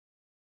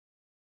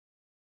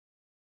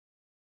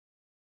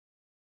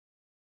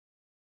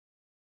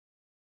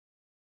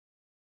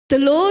The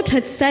Lord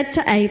had said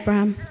to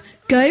Abram,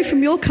 "Go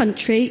from your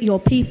country, your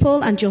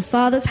people, and your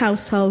father's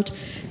household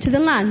to the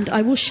land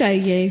I will show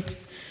you.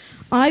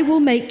 I will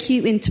make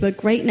you into a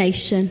great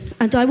nation,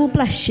 and I will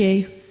bless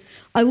you.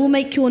 I will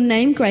make your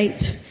name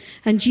great,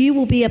 and you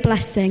will be a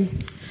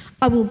blessing.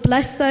 I will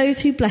bless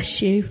those who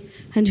bless you,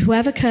 and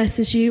whoever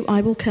curses you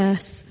I will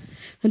curse.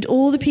 And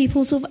all the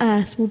peoples of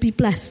earth will be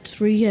blessed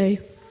through you."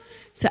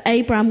 So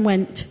Abram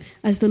went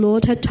as the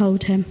Lord had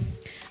told him,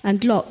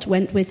 and Lot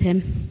went with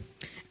him.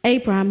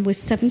 Abram was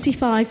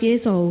 75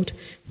 years old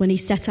when he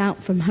set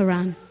out from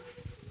Haran.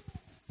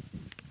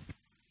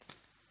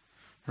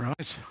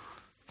 Right,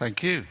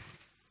 thank you.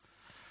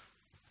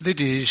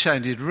 Lydia, you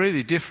sounded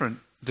really different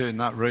doing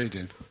that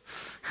reading.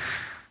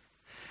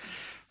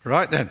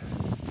 Right then.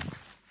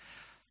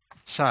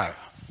 So,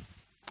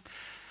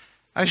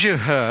 as you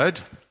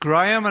heard,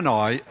 Graham and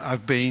I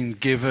have been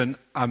given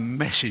a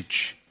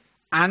message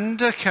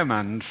and a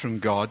command from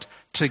God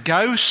to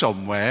go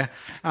somewhere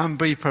and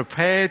be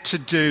prepared to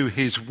do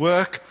his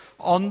work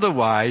on the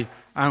way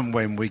and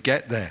when we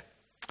get there.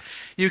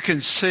 You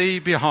can see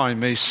behind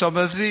me some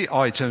of the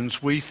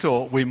items we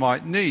thought we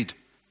might need.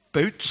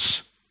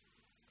 Boots,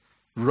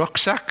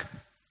 rucksack,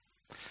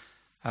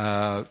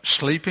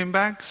 sleeping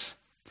bags.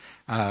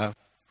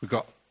 We've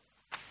got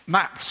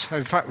maps.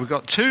 In fact, we've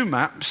got 2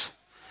 maps.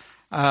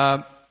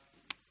 And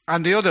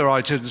the other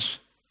items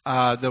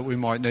that we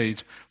might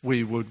need,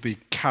 we would be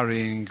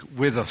carrying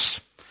with us.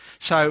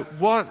 So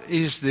what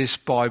is this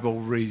Bible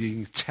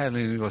reading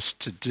telling us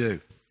to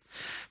do?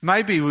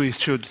 Maybe we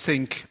should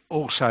think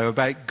also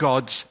about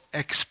God's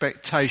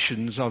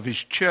expectations of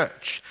his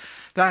church.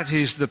 That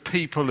is, the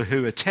people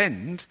who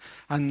attend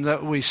and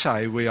that we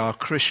say we are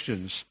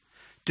Christians.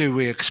 Do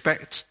we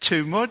expect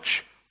too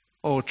much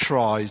or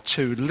try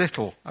too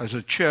little as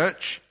a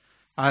church,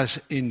 as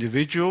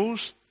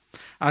individuals,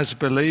 as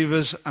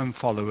believers and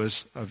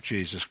followers of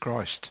Jesus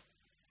Christ?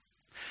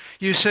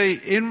 You see,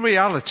 in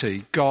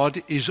reality,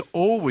 God is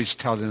always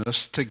telling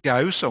us to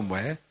go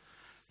somewhere,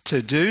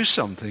 to do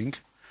something,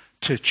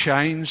 to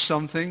change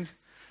something,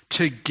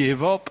 to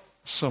give up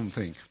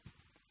something.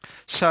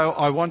 So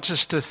I want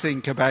us to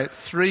think about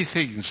 3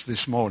 things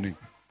this morning.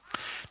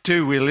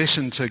 Do we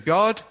listen to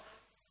God?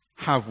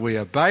 Have we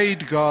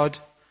obeyed God?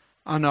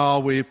 And are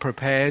we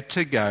prepared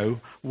to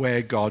go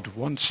where God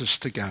wants us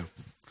to go?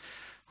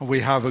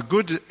 We have a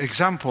good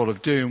example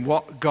of doing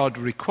what God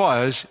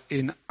requires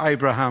in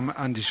Abraham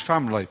and his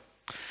family,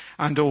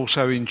 and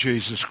also in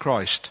Jesus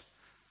Christ,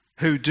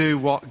 who do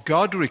what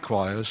God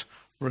requires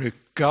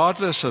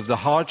regardless of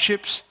the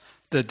hardships,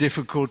 the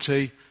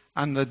difficulty,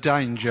 and the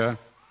danger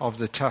of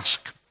the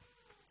task.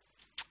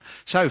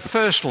 So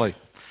firstly,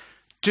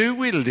 do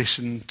we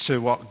listen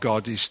to what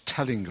God is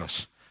telling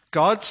us?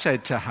 God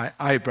said to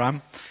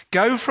Abram,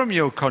 "Go from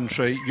your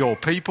country, your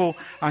people,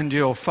 and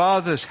your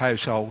father's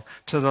household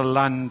to the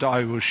land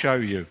I will show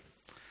you."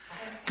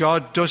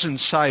 God doesn't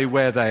say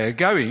where they are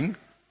going,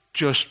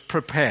 just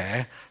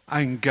prepare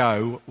and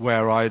go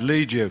where I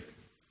lead you.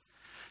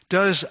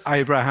 Does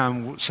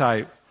Abraham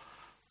say,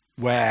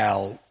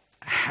 "Well,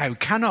 how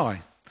can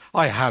I?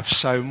 I have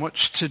so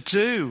much to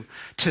do,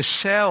 to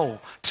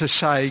sell, to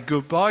say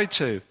goodbye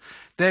to."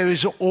 There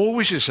is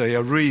always, you see,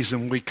 a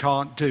reason we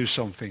can't do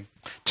something.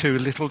 Too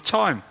little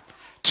time,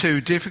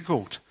 too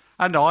difficult,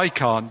 and I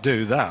can't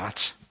do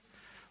that.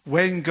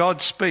 When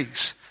God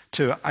speaks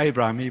to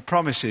Abraham, he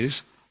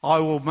promises, "I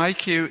will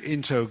make you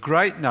into a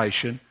great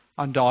nation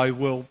and I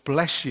will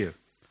bless you.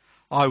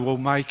 I will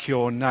make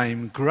your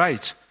name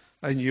great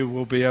and you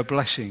will be a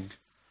blessing.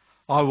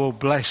 I will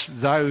bless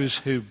those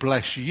who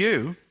bless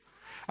you,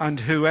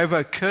 and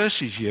whoever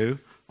curses you,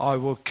 I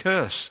will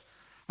curse,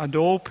 and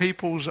all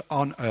peoples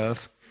on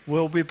earth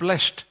will be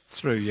blessed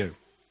through you."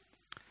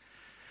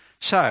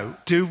 So,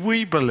 do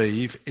we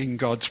believe in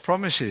God's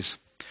promises?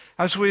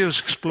 As we have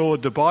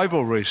explored the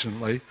Bible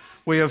recently,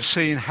 we have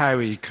seen how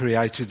he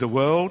created the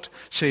world,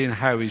 seen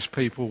how his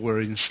people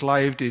were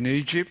enslaved in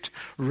Egypt,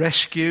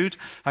 rescued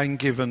and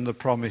given the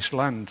promised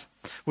land.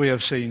 We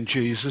have seen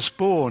Jesus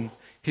born,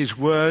 his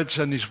words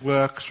and his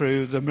work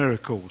through the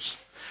miracles.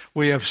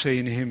 We have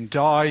seen him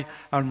die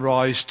and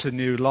rise to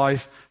new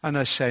life and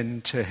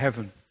ascend to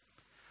heaven.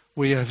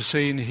 We have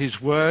seen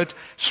his word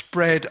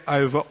spread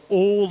over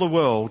all the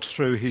world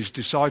through his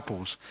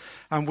disciples.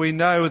 And we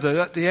know that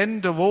at the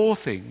end of all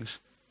things,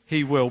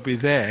 he will be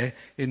there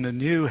in the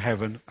new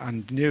heaven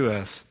and new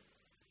earth.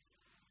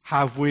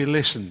 Have we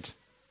listened?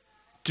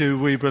 Do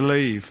we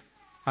believe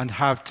and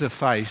have the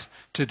faith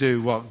to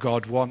do what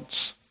God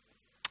wants?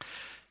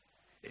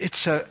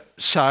 It's a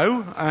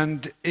so,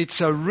 and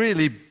it's a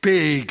really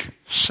big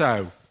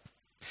so.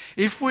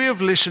 If we have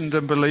listened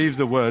and believed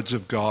the words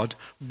of God,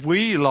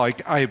 we,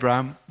 like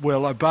Abraham,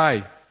 will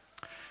obey.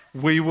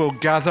 We will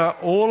gather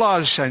all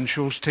our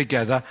essentials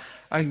together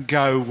and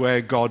go where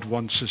God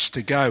wants us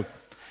to go.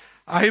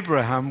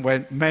 Abraham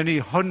went many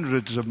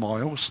hundreds of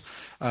miles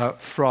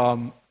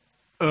from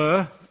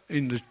Ur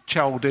in the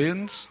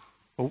Chaldeans.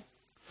 Oh,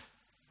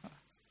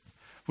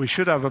 we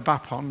should have a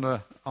map on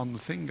the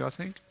thing, I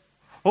think.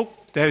 Oh,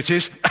 there it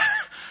is.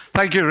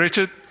 Thank you,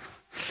 Richard.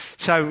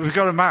 So we've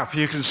got a map.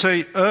 You can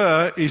see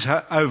Ur is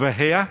over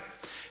here.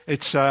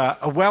 It's a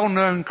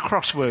well-known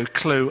crossword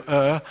clue,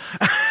 Ur.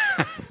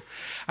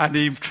 And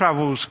he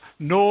travels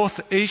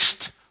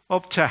north-east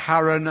up to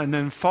Haran and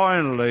then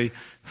finally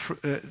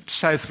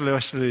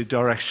south-westerly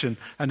direction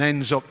and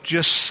ends up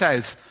just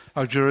south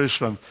of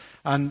Jerusalem.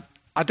 And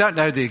I don't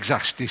know the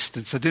exact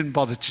distance. I didn't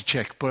bother to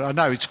check, but I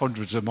know it's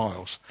hundreds of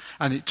miles.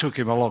 And it took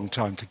him a long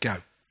time to go.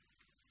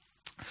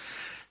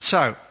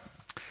 So,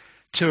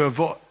 to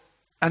avoid...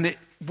 And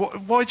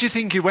why do you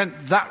think he went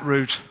that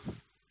route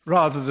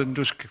rather than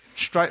just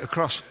straight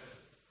across?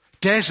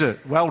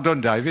 Desert. Well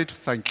done, David.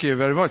 Thank you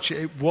very much.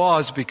 It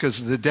was because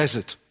of the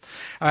desert.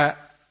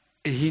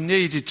 He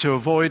needed to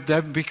avoid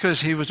them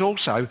because he was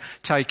also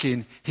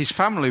taking his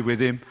family with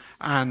him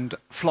and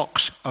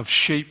flocks of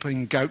sheep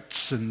and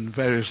goats and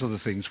various other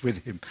things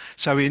with him.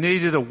 So he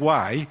needed a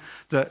way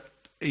that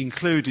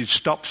included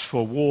stops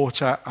for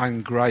water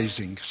and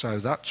grazing. So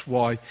that's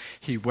why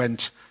he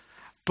went.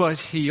 But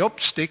he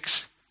upped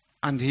sticks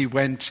and he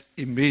went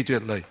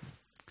immediately.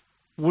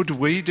 Would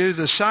we do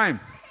the same?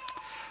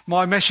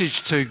 My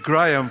message to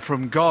Graham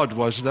from God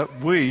was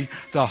that we,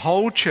 the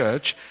whole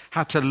church,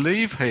 had to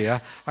leave here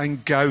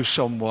and go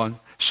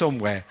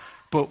somewhere,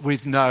 but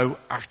with no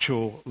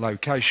actual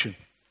location.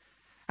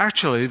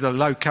 Actually, the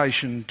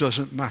location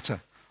doesn't matter.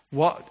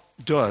 What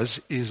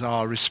does is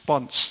our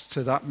response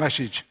to that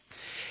message.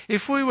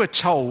 If we were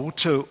told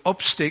to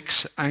up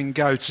sticks and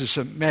go to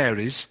St.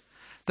 Mary's,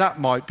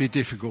 that might be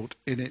difficult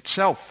in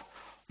itself.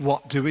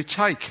 What do we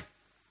take?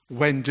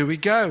 When do we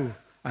go?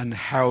 And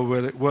how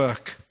will it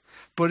work?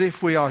 But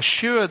if we are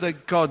sure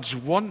that God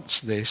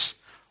wants this,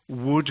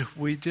 would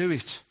we do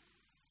it?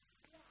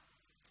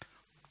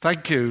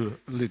 Thank you,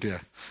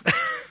 Lydia.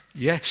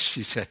 Yes,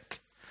 she said.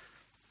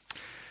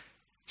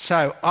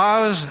 So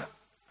ours,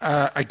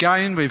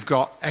 again, we've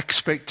got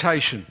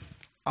expectation.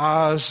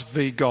 Ours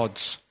v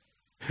God's.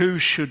 Who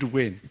should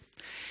win?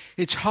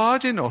 It's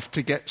hard enough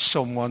to get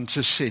someone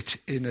to sit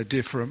in a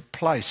different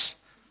place,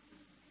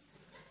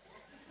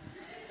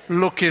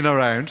 looking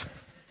around,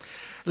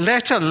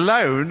 let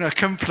alone a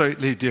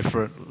completely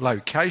different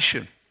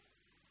location.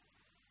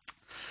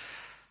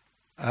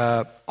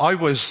 I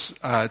was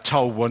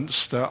told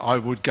once that I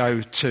would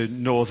go to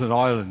Northern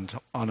Ireland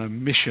on a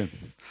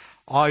mission.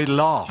 I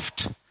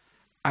laughed,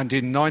 and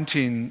in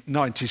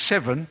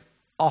 1997,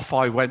 off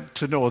I went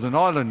to Northern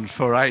Ireland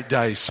for 8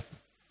 days.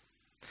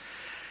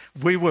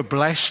 We were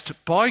blessed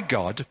by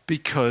God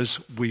because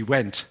we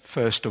went,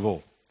 first of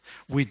all.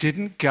 We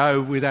didn't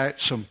go without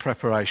some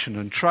preparation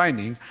and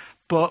training,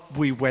 but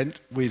we went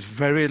with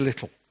very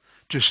little,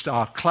 just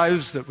our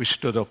clothes that we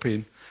stood up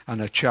in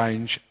and a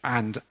change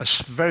and a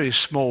very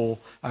small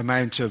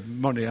amount of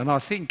money. And I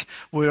think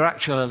we were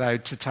actually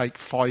allowed to take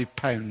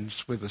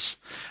 £5 with us,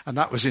 and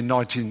that was in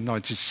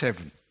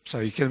 1997. So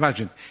you can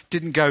imagine,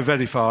 didn't go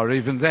very far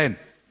even then.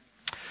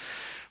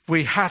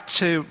 We had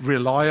to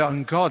rely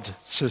on God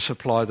to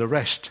supply the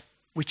rest,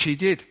 which he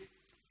did.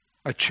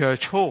 A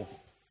church hall.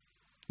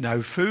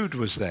 No food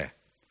was there.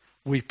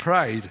 We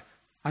prayed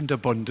and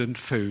abundant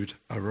food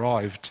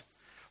arrived.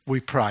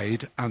 We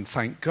prayed and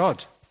thanked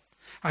God.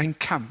 And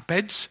camp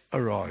beds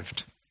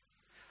arrived.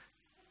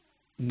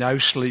 No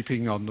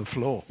sleeping on the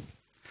floor.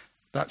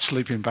 That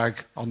sleeping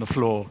bag on the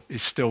floor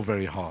is still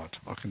very hard,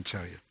 I can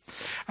tell you.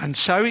 And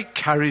so it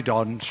carried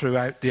on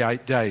throughout the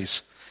 8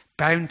 days.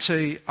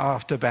 Bounty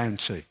after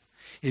bounty.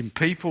 In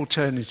people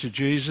turning to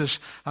Jesus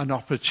and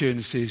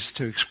opportunities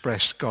to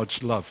express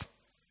God's love.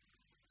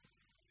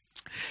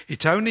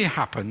 It only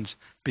happened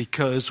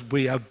because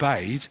we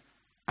obeyed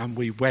and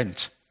we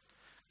went.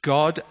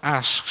 God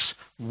asks,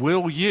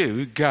 will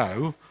you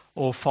go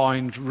or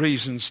find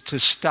reasons to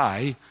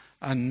stay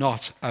and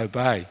not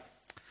obey?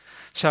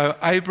 So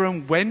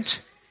Abram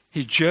went,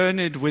 he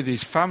journeyed with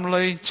his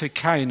family to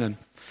Canaan,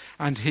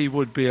 and he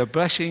would be a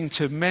blessing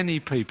to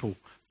many people,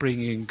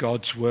 bringing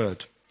God's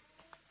word.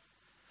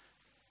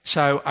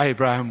 So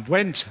Abraham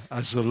went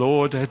as the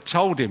Lord had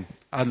told him,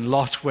 and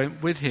Lot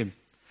went with him.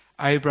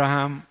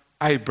 Abram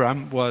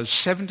was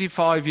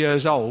 75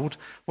 years old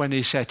when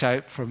he set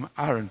out from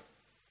Haran.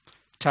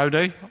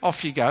 Tony,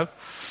 off you go.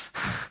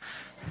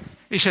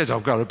 He said,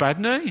 I've got a bad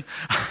knee.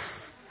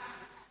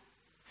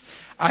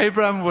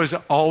 Abram was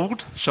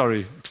old,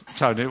 sorry,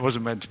 Tony, it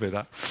wasn't meant to be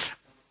that,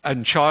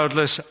 and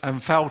childless,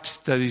 and felt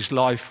that his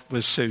life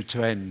was soon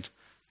to end.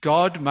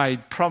 God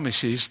made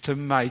promises to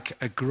make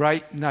a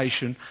great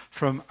nation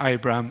from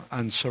Abram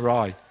and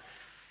Sarai.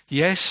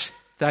 Yes,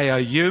 they are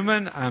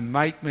human and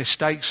make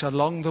mistakes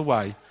along the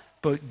way,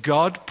 but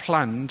God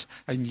planned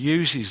and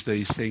uses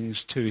these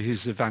things to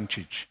his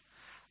advantage.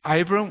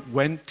 Abram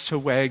went to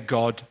where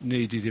God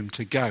needed him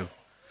to go.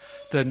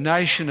 The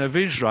nation of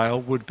Israel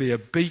would be a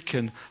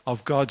beacon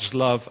of God's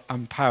love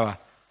and power,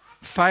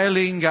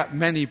 failing at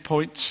many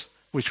points,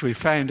 which we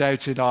found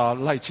out in our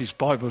latest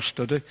Bible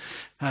study,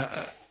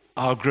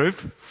 our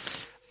group.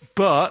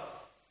 But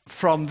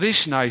from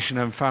this nation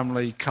and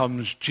family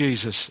comes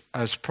Jesus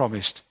as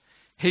promised.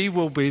 He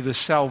will be the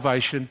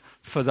salvation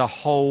for the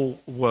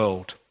whole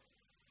world.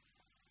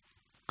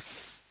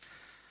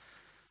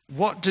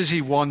 What does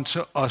he want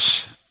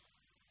us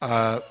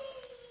to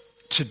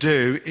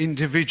do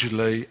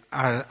individually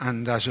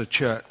and as a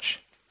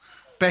church?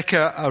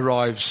 Becca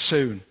arrives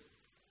soon.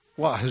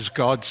 What has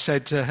God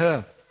said to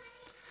her?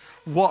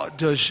 What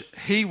does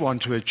he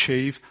want to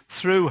achieve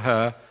through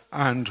her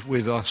and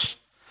with us?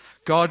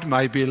 God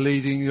may be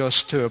leading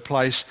us to a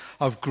place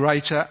of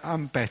greater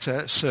and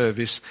better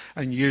service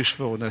and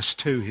usefulness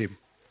to him.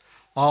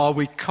 Are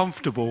we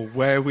comfortable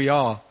where we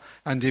are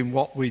and in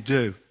what we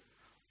do?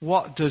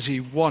 What does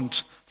he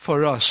want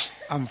for us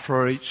and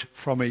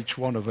from each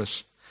one of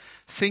us?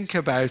 Think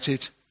about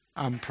it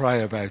and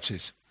pray about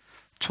it.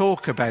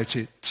 Talk about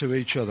it to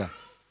each other.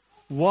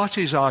 What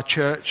is our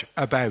church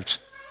about?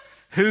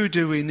 Who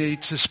do we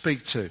need to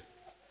speak to?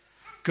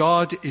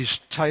 God is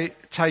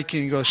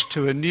taking us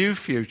to a new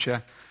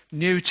future,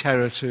 new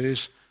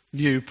territories,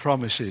 new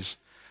promises,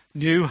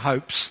 new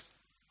hopes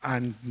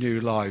and new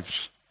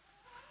lives.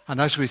 And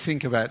as we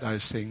think about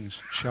those things,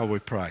 shall we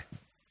pray?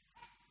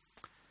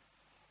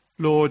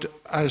 Lord,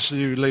 as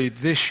you lead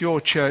this,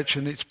 your church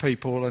and its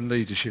people and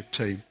leadership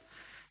team,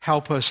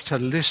 help us to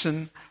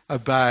listen,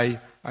 obey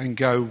and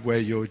go where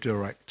you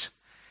direct.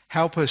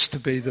 Help us to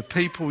be the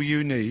people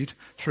you need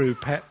through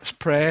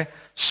prayer,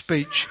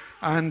 speech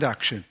and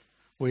action.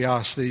 We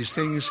ask these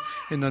things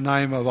in the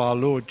name of our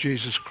Lord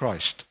Jesus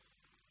Christ.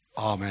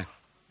 Amen.